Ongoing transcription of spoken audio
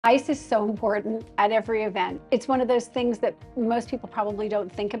Ice is so important at every event. It's one of those things that most people probably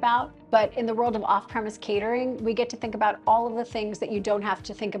don't think about, but in the world of off-premise catering, we get to think about all of the things that you don't have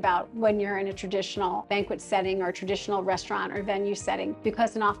to think about when you're in a traditional banquet setting or a traditional restaurant or venue setting,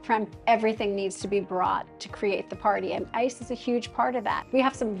 because in off-prem, everything needs to be brought to create the party, and ice is a huge part of that. We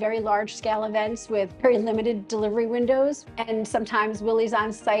have some very large-scale events with very limited delivery windows, and sometimes Willie's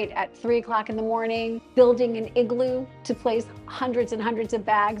on site at 3 o'clock in the morning, building an igloo to place hundreds and hundreds of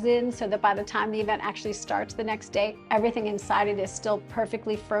bags in, so that by the time the event actually starts the next day, everything inside it is still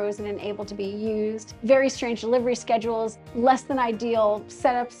perfectly frozen and able to be used. Very strange delivery schedules, less than ideal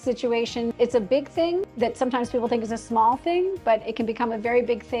setup situation. It's a big thing that sometimes people think is a small thing, but it can become a very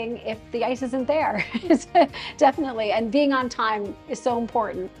big thing if the ice isn't there. Definitely, and being on time is so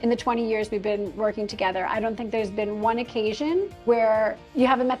important. In the 20 years we've been working together, I don't think there's been one occasion where you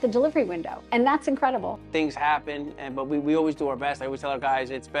haven't met the delivery window, and that's incredible. Things happen, but we always do our best. I always tell our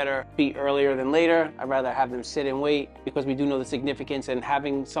guys, it's better be earlier than later. I'd rather have them sit and wait, because we do know the significance, and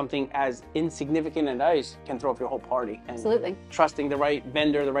having something as insignificant as ice can throw off your whole party. And absolutely. Trusting the right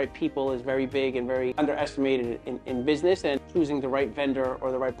vendor, the right people is very big and very underestimated in business, and choosing the right vendor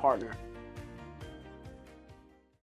or the right partner.